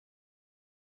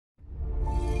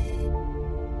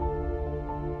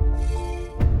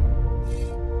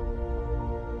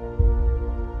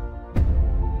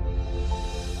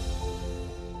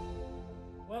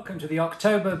to the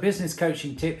October Business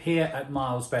Coaching Tip here at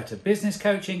Miles Better Business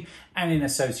Coaching and in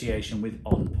association with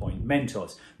On Point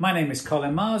Mentors. My name is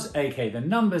Colin Miles, aka The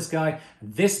Numbers Guy.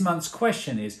 This month's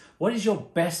question is, what is your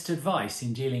best advice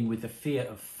in dealing with the fear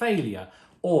of failure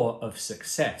or of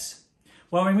success?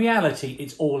 Well, in reality,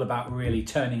 it's all about really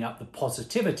turning up the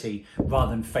positivity rather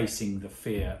than facing the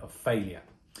fear of failure.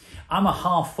 I'm a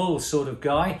half full sort of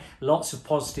guy, lots of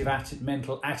positive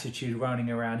mental attitude running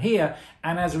around here,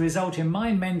 and as a result in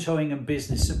my mentoring and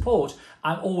business support,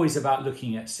 I'm always about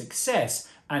looking at success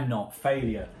and not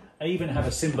failure. I even have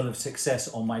a symbol of success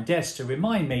on my desk to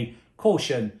remind me,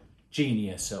 caution,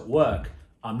 genius at work.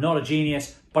 I'm not a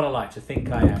genius, but I like to think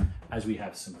I am, as we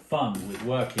have some fun with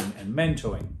working and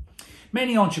mentoring.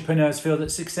 Many entrepreneurs feel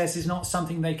that success is not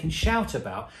something they can shout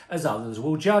about, as others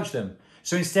will judge them.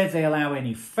 So instead they allow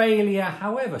any failure,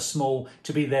 however small,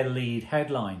 to be their lead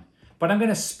headline. But I'm going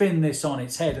to spin this on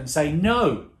its head and say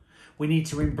no. We need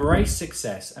to embrace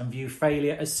success and view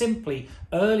failure as simply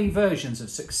early versions of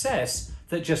success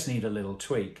that just need a little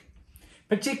tweak.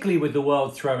 Particularly with the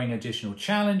world throwing additional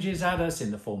challenges at us in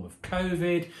the form of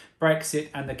COVID, Brexit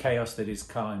and the chaos that is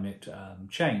climate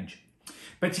change.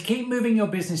 But to keep moving your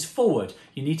business forward,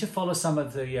 you need to follow some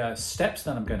of the steps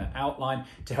that I'm going to outline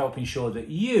to help ensure that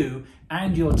you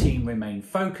and your team remain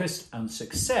focused on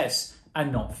success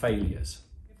and not failures.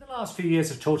 If the last few years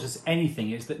have taught us anything,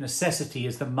 it's that necessity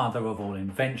is the mother of all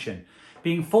invention.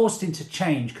 Being forced into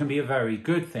change can be a very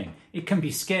good thing. It can be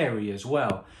scary as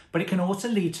well, but it can also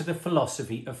lead to the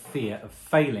philosophy of fear of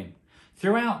failing.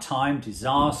 Throughout time,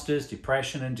 disasters,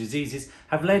 depression and diseases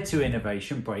have led to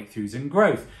innovation, breakthroughs and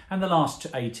growth, and the last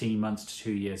 18 months to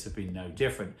 2 years have been no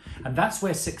different. And that's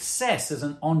where success as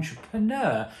an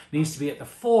entrepreneur needs to be at the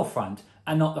forefront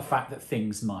and not the fact that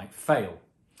things might fail.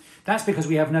 That's because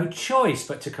we have no choice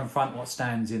but to confront what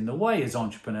stands in the way as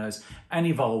entrepreneurs and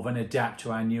evolve and adapt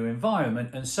to our new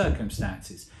environment and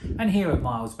circumstances. And here at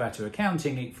Miles Better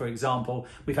Accounting, for example,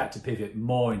 we've had to pivot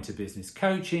more into business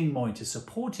coaching, more into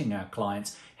supporting our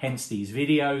clients, hence these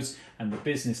videos and the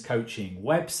business coaching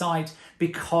website,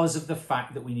 because of the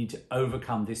fact that we need to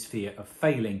overcome this fear of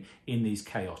failing in these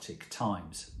chaotic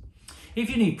times. If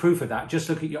you need proof of that, just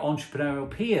look at your entrepreneurial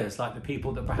peers, like the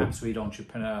people that perhaps read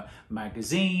Entrepreneur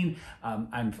Magazine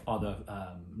and other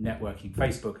networking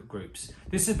Facebook groups.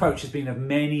 This approach has been of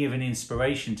an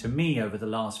inspiration to me over the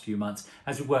last few months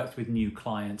as we worked with new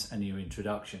clients and new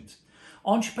introductions.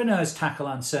 Entrepreneurs tackle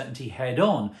uncertainty head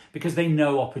on because they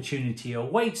know opportunity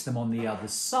awaits them on the other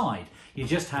side. You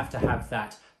just have to have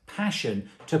that passion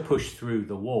to push through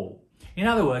the wall. In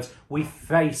other words, we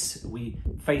face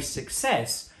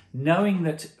success knowing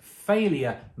that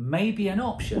failure may be an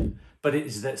option, but it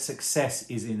is that success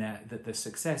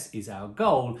is our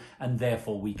goal, and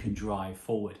therefore we can drive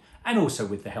forward. And also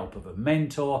with the help of a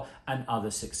mentor and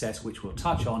other success, which we'll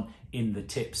touch on in the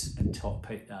tips and top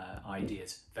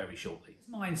ideas very shortly.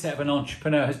 The mindset of an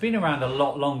entrepreneur has been around a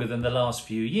lot longer than the last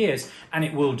few years, and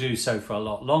it will do so for a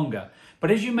lot longer. But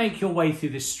as you make your way through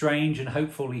this strange and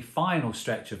hopefully final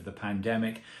stretch of the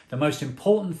pandemic, the most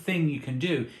important thing you can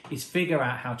do is figure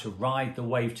out how to ride the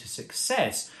wave to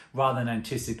success rather than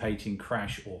anticipating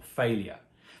crash or failure.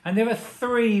 And there are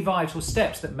 3 vital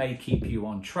steps that may keep you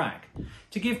on track.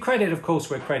 To give credit, of course,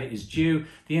 where credit is due,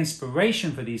 the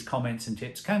inspiration for these comments and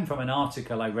tips came from an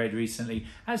article I read recently,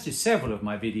 as do several of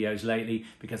my videos lately,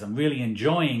 because I'm really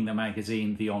enjoying the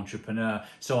magazine The Entrepreneur,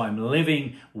 so I'm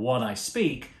living what I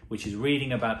speak, which is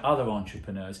reading about other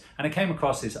entrepreneurs. And I came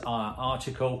across this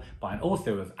article by an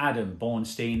author of Adam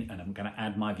Bornstein, and I'm going to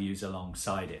add my views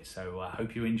alongside it. So I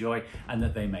hope you enjoy and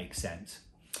that they make sense.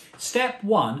 Step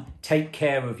 1, take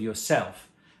care of yourself.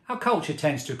 Our culture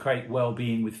tends to equate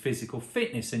well-being with physical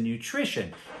fitness and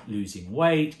nutrition, losing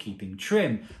weight, keeping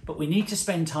trim, but we need to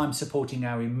spend time supporting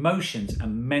our emotions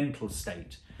and mental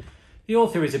state. The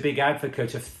author is a big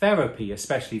advocate of therapy,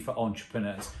 especially for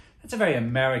entrepreneurs. That's a very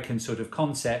American sort of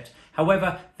concept.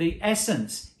 However, the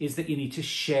essence is that you need to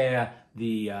share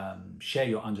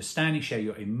your understanding, share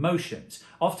your emotions.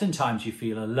 Oftentimes you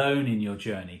feel alone in your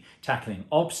journey, tackling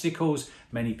obstacles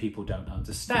many people don't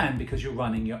understand because you're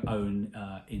running your own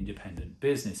independent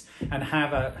business and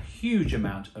have a huge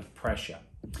amount of pressure.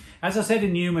 As I said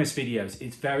in numerous videos,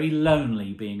 it's very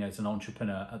lonely being as an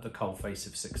entrepreneur at the coalface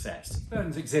of success.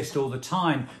 Burdens exist all the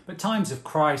time, but times of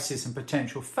crisis and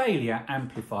potential failure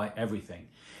amplify everything.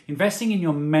 Investing in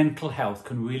your mental health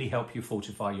can really help you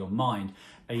fortify your mind,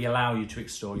 They allow you to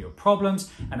explore your problems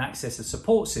and access a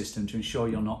support system to ensure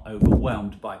you're not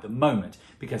overwhelmed by the moment,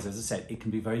 because as I said, it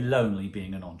can be very lonely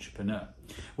being an entrepreneur.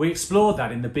 We explored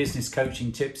that in the business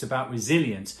coaching tips about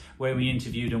resilience, where we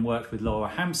interviewed and worked with Laura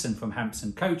Hampson from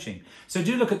Hampson Coaching. So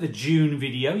do look at the June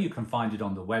video. You can find it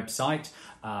on the website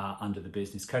under the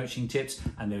business coaching tips.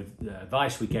 And the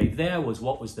advice we gave there was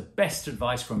what was the best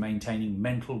advice for maintaining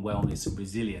mental wellness and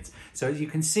resilience. So as you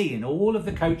can see in all of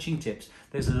the coaching tips,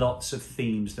 there's lots of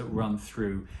themes that run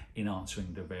through in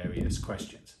answering the various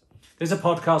questions. There's a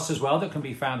podcast as well that can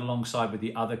be found alongside with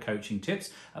the other coaching tips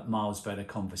at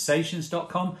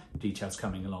milesbetterconversations.com, details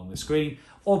coming along the screen,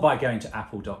 or by going to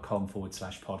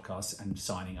apple.com/podcasts and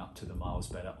signing up to the Miles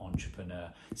Better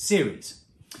Entrepreneur series.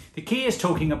 The key is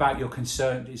talking about your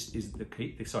concern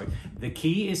the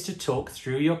key is to talk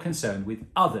through your concern with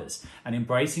others and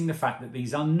embracing the fact that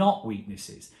these are not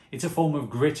weaknesses. It's a form of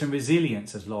grit and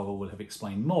resilience, as Laura will have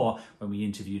explained more when we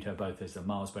interviewed her both as the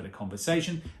Miles Better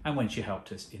Conversation and when she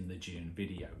helped us in the June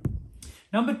video.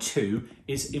 Number 2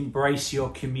 is embrace your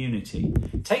community.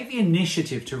 Take the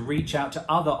initiative to reach out to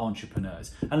other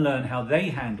entrepreneurs and learn how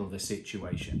they handle the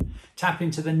situation. Tap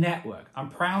into the network. I'm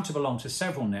proud to belong to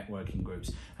several networking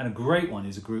groups, and a great one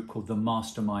is a group called the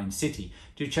Mastermind City.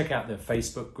 Do check out their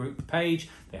Facebook group page.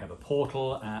 They have a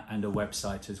portal and a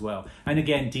website as well. And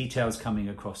again, details coming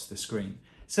across the screen.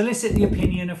 Solicit the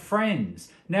opinion of friends.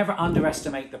 Never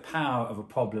underestimate the power of a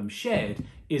problem shared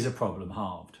is a problem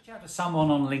halved. Reach out to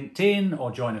someone on LinkedIn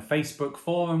or join a Facebook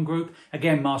forum group.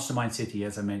 Again, Mastermind City,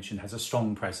 as I mentioned, has a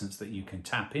strong presence that you can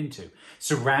tap into.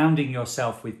 Surrounding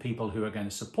yourself with people who are going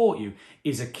to support you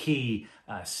is a key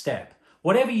step.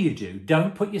 Whatever you do,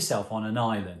 don't put yourself on an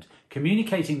island.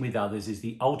 Communicating with others is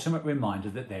the ultimate reminder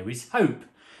that there is hope.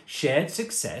 Shared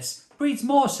success breeds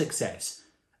more success.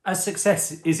 As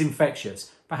success is infectious.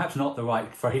 Perhaps not the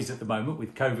right phrase at the moment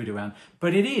with COVID around,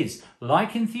 but it is.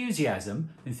 Like enthusiasm,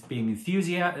 being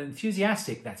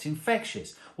enthusiastic, that's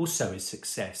infectious. Well, so is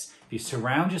success. If you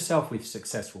surround yourself with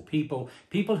successful people,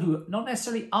 people who not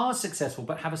necessarily are successful,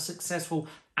 but have a successful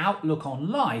outlook on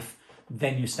life,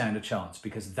 then you stand a chance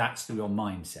because that's your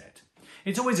mindset.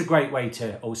 It's always a great way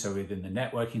to, also within the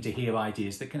networking, to hear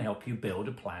ideas that can help you build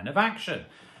a plan of action.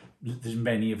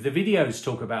 Many of the videos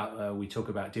we talk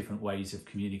about different ways of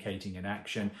communicating in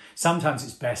action. Sometimes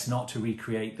it's best not to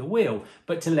recreate the wheel,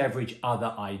 but to leverage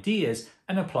other ideas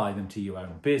and apply them to your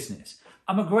own business.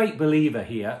 I'm a great believer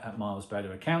here at Miles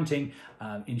Better Accounting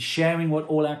in sharing what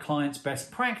all our clients' best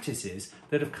practices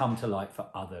that have come to light for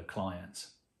other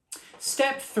clients.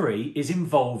 Step 3 is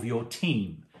involve your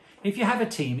team. If you have a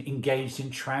team engaged in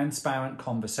transparent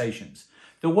conversations,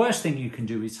 the worst thing you can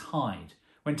do is hide.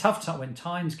 When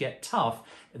times get tough,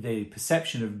 the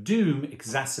perception of doom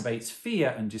exacerbates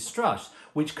fear and distrust,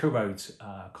 which corrodes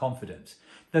confidence.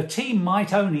 The team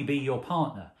might only be your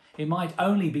partner. It might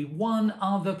only be one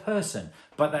other person,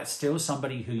 but that's still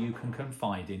somebody who you can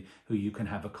confide in, who you can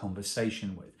have a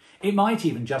conversation with. It might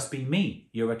even just be me,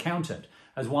 your accountant.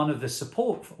 As one of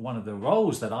the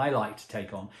roles that I like to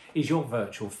take on is your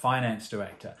virtual finance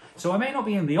director. So I may not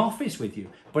be in the office with you,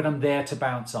 but I'm there to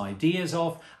bounce ideas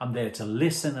off. I'm there to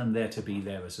listen. I'm there to be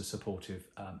there as a supportive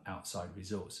outside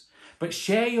resource. But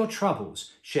share your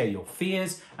troubles, share your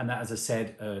fears, and that, as I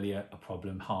said earlier, a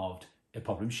problem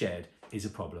shared is a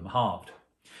problem halved.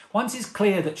 Once it's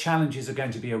clear that challenges are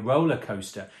going to be a roller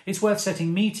coaster, it's worth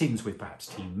setting meetings with perhaps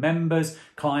team members,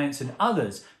 clients and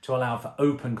others to allow for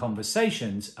open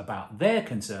conversations about their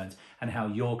concerns and how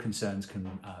your concerns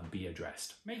can be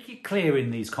addressed. Make it clear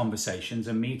in these conversations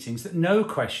and meetings that no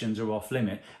questions are off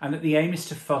limit and that the aim is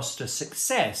to foster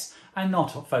success and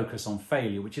not focus on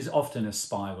failure, which is often a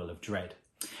spiral of dread.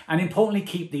 And importantly,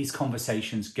 keep these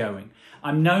conversations going.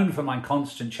 I'm known for my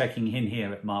constant checking in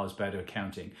here at Miles Better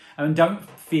Accounting, and don't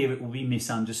fear it will be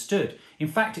misunderstood. In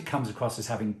fact, it comes across as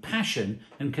having passion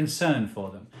and concern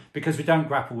for them, because we don't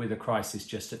grapple with a crisis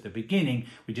just at the beginning.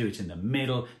 We do it in the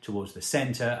middle, towards the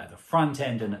centre, at the front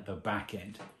end and at the back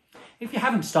end. If you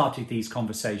haven't started these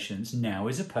conversations, now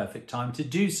is a perfect time to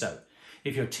do so.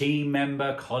 If your team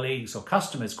member, colleagues or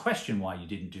customers question why you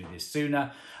didn't do this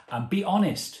sooner, be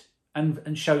honest.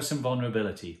 And show some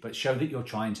vulnerability, but show that you're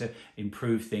trying to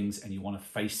improve things and you want to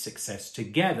face success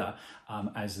together,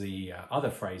 as the other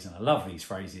phrase, and I love these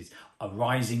phrases, a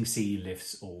rising sea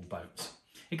lifts all boats.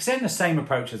 Extend the same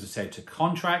approach, as I said, to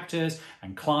contractors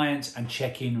and clients and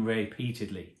check in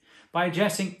repeatedly. By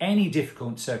addressing any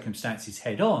difficult circumstances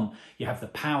head on, you have the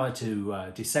power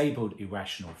to disable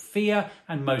irrational fear,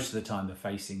 and most of the time the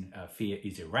facing fear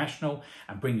is irrational,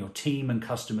 and bring your team and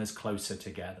customers closer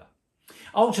together.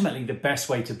 Ultimately, the best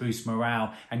way to boost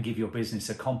morale and give your business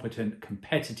a competent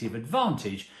competitive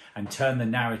advantage and turn the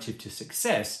narrative to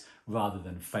success rather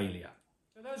than failure.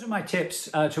 So those are my tips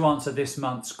to answer this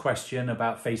month's question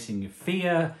about facing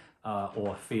fear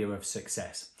or fear of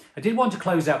success. I did want to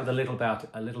close out with a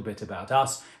little bit about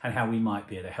us and how we might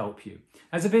be able to help you.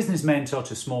 As a business mentor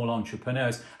to small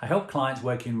entrepreneurs, I help clients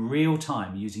work in real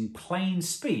time using plain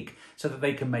speak so that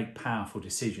they can make powerful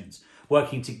decisions,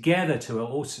 working together to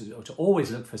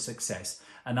always look for success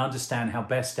and understand how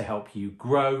best to help you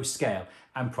grow, scale,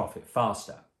 and profit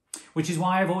faster. Which is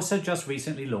why I've also just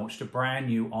recently launched a brand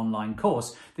new online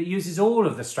course that uses all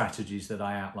of the strategies that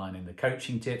I outline in the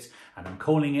coaching tips, and I'm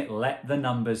calling it Let the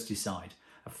Numbers Decide.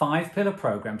 A 5-pillar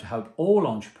program to help all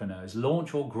entrepreneurs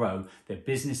launch or grow their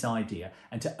business idea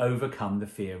and to overcome the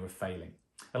fear of failing.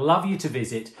 I'd love you to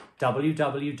visit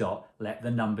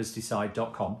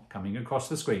www.letthenumbersdecide.com, coming across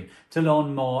the screen, to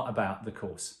learn more about the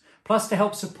course. Plus, to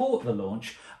help support the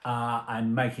launch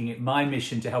and making it my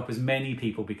mission to help as many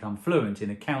people become fluent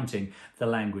in accounting, the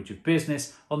language of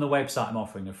business, on the website I'm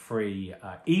offering a free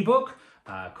ebook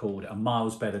called A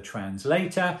Miles Better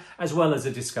Translator, as well as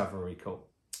a discovery call.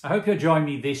 I hope you'll join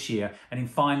me this year and in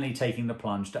finally taking the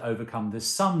plunge to overcome the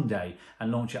someday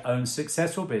and launch your own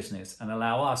successful business and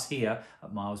allow us here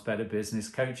at Miles Better Business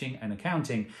Coaching and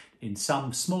Accounting in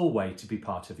some small way to be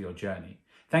part of your journey.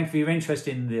 Thank you for your interest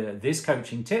in this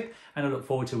coaching tip, and I look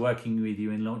forward to working with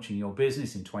you in launching your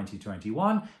business in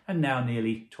 2021 and now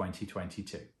nearly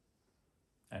 2022.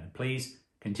 And please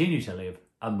continue to live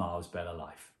a miles better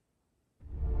life.